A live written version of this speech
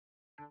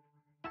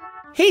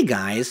Hey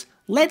guys,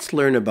 let's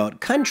learn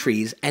about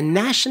countries and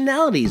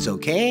nationalities,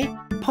 okay?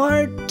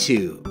 Part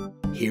 2.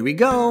 Here we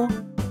go.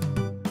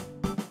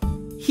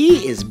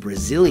 He is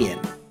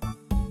Brazilian.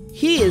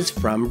 He is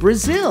from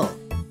Brazil.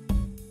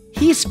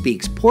 He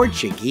speaks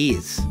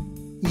Portuguese.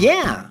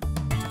 Yeah.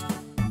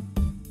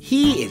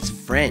 He is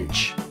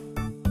French.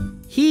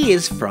 He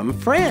is from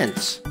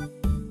France.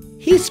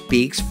 He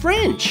speaks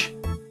French.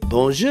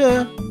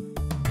 Bonjour.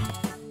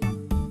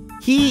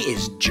 He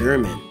is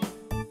German.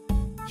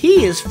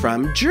 He is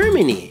from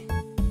Germany.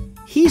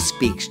 He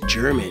speaks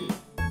German.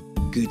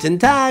 Guten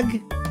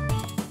Tag.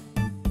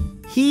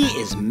 He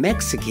is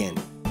Mexican.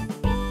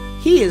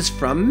 He is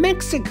from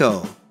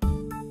Mexico.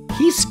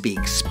 He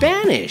speaks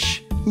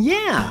Spanish.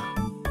 Yeah.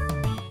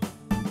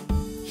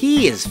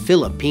 He is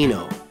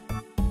Filipino.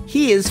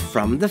 He is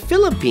from the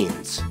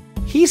Philippines.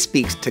 He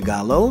speaks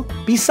Tagalog,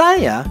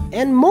 Bisaya,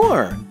 and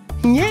more.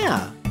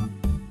 Yeah.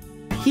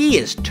 He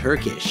is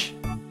Turkish.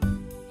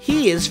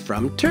 He is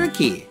from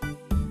Turkey.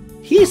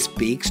 He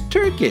speaks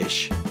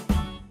Turkish.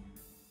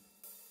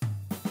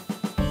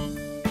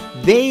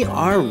 They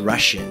are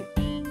Russian.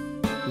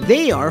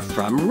 They are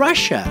from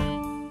Russia.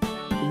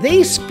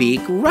 They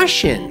speak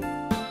Russian.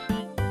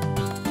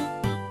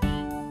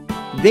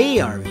 They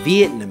are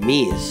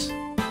Vietnamese.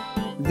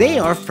 They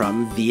are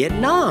from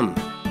Vietnam.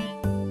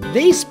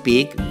 They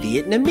speak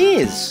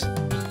Vietnamese.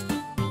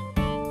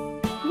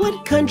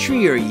 What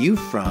country are you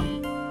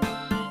from?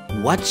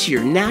 What's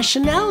your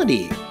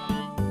nationality?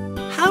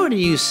 How do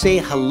you say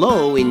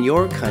hello in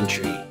your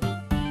country?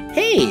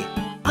 Hey,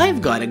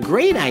 I've got a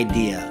great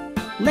idea.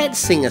 Let's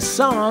sing a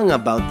song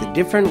about the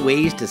different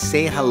ways to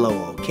say hello,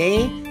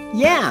 okay?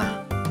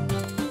 Yeah.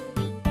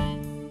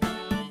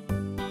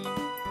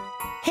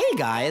 Hey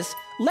guys,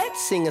 let's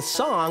sing a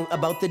song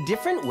about the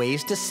different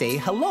ways to say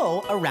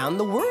hello around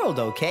the world,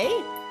 okay?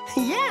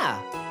 Yeah.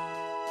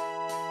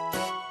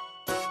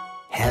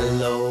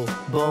 Hello,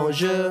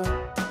 bonjour,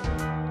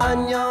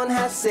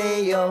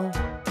 annyeonghaseyo,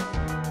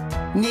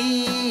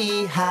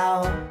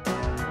 nihao,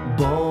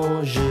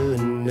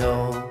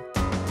 buongiorno,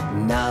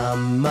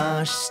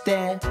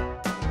 Namaste,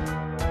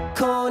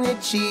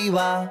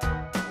 konnichiwa,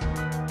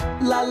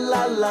 la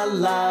la la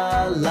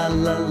la la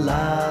la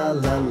la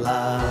la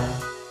la.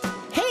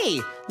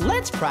 Hey,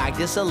 let's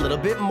practice a little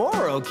bit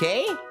more,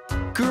 okay?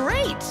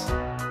 Great!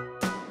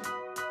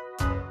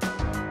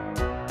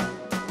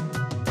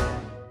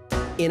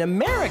 In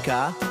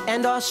America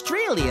and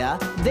Australia,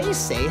 they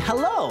say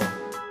hello.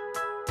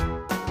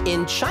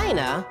 In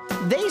China,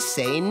 they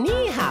say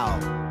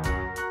nihao.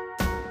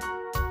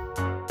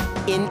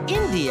 In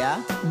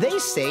India, they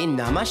say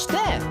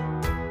namaste.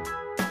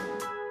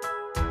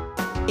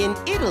 In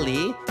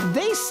Italy,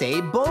 they say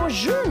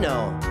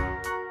buongiorno.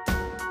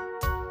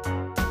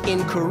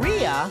 In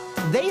Korea,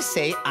 they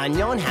say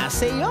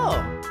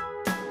annyeonghaseyo.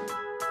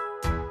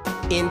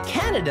 In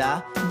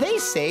Canada, they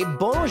say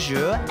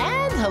bonjour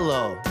and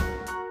hello.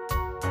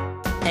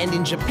 And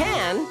in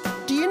Japan,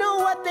 do you know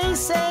what they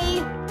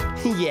say?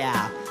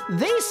 Yeah,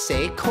 they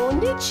say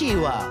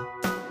konnichiwa.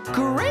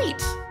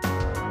 Great!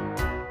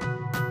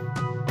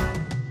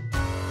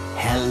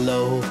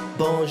 Hello,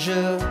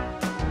 bonjour,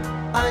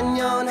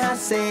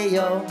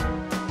 annyeonghaseyo,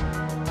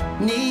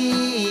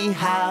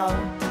 nihao,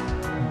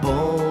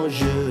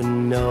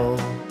 buongiorno,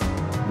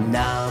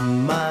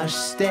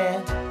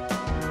 namaste,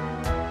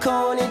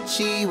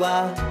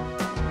 konnichiwa,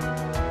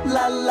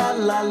 la la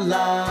la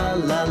la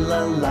la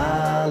la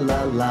la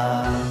la la,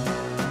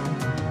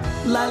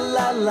 la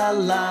la la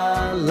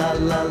la la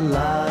la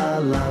la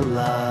la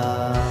la.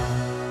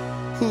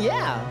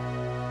 Yeah.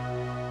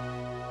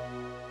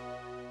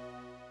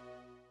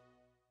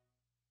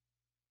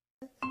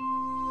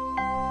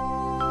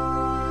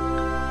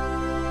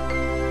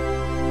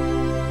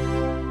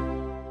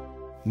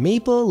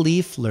 Maple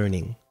Leaf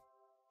Learning.